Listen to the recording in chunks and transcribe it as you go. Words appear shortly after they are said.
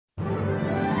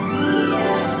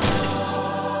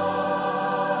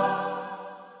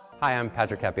Hi, I'm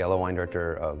Patrick Cappiello, wine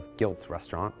director of GILT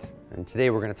restaurant, and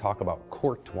today we're going to talk about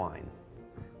corked wine,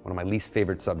 one of my least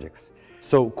favorite subjects.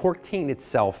 So cork taint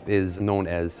itself is known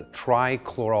as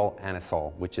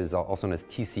trichloroanisole, which is also known as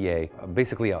TCA,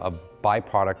 basically a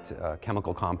byproduct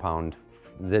chemical compound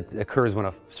that occurs when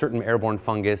a certain airborne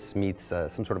fungus meets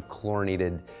some sort of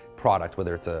chlorinated product,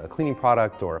 whether it's a cleaning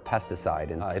product or a pesticide.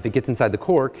 And if it gets inside the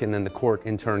cork and then the cork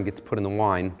in turn gets put in the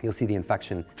wine, you'll see the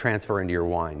infection transfer into your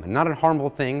wine. Not a harmful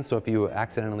thing, so if you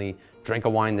accidentally drink a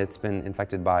wine that's been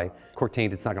infected by cork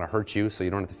taint, it's not going to hurt you, so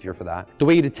you don't have to fear for that. The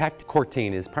way you detect cork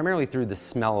taint is primarily through the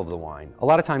smell of the wine. A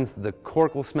lot of times the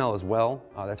cork will smell as well.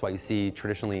 That's why you see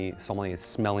traditionally sommeliers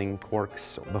smelling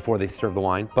corks before they serve the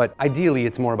wine. But ideally,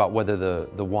 it's more about whether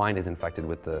the wine is infected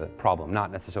with the problem,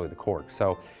 not necessarily the cork.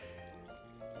 So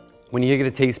when you get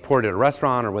a taste poured at a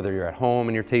restaurant or whether you're at home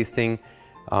and you're tasting,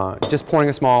 just pouring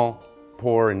a small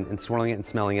pour and swirling it and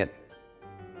smelling it.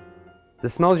 The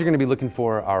smells you're going to be looking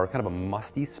for are kind of a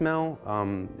musty smell.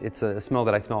 It's a smell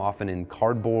that I smell often in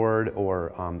cardboard,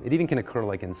 or it even can occur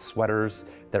like in sweaters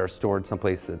that are stored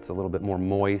someplace that's a little bit more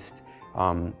moist,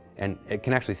 and it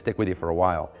can actually stick with you for a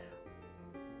while.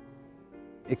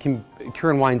 It can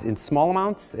occur in wines in small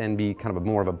amounts and be kind of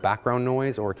more of a background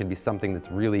noise, or it can be something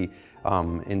that's really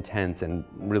intense and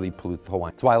really pollutes the whole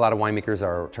wine. That's why a lot of winemakers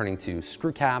are turning to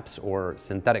screw caps or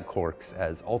synthetic corks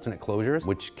as alternate closures,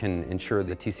 which can ensure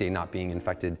the TCA not being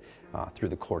infected through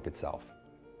the cork itself.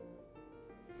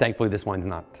 Thankfully, this wine's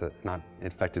not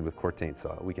infected with cork taint,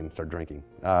 so we can start drinking.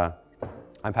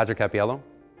 I'm Patrick Cappiello.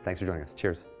 Thanks for joining us.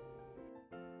 Cheers.